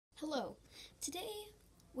Hello. Today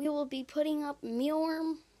we will be putting up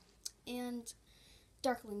mealworm and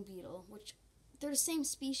darkling beetle, which they're the same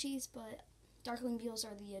species, but darkling beetles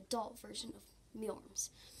are the adult version of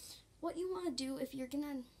mealworms. What you want to do if you're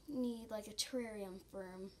gonna need like a terrarium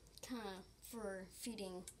for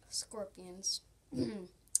feeding scorpions,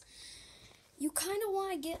 you kind of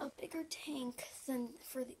want to get a bigger tank than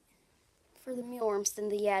for the mealworms than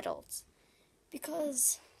the adults,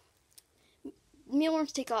 because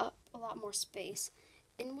mealworms take up a lot more space.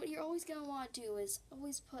 And what you're always going to want to do is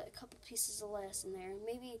always put a couple pieces of lettuce in there.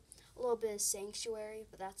 Maybe a little bit of sanctuary,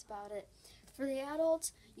 but that's about it. For the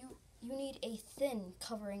adults, you need a thin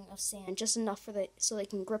covering of sand, just enough so they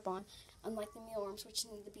can grip on, unlike the mealworms, which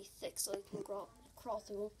need to be thick so they can crawl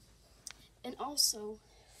through. And also,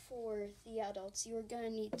 for the adults, you are going to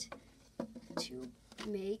need to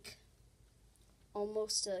make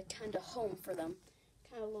almost a kind of home for them.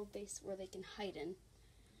 Kind of a little base where they can hide in.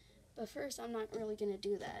 But first, I'm not really going to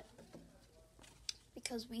do that,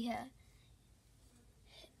 because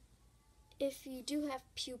if you do have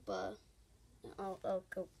pupa, I'll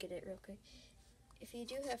go get it real quick. If you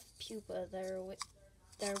do have pupa that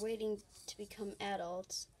are waiting to become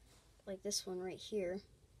adults, like this one right here,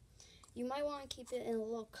 you might want to keep it in a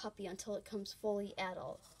little cuppy until it comes fully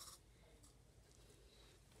adult.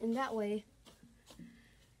 And that way,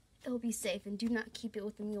 it'll be safe, and do not keep it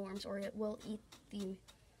with the mealworms or it will eat the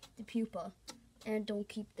pupa. And don't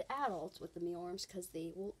keep the adults with the mealworms because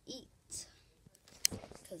they will eat.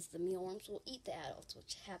 Because the mealworms will eat the adults,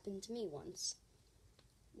 which happened to me once.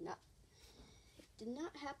 Did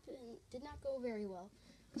not go very well.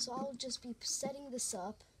 So I'll just be setting this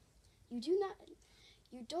up. You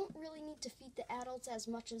don't really need to feed the adults as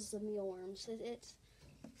much as the mealworms.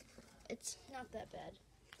 It's not that bad.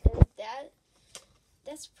 And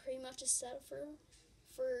that's pretty much a setup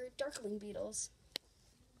for darkling beetles.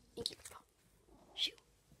 Thank you. Shoo.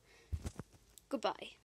 Goodbye.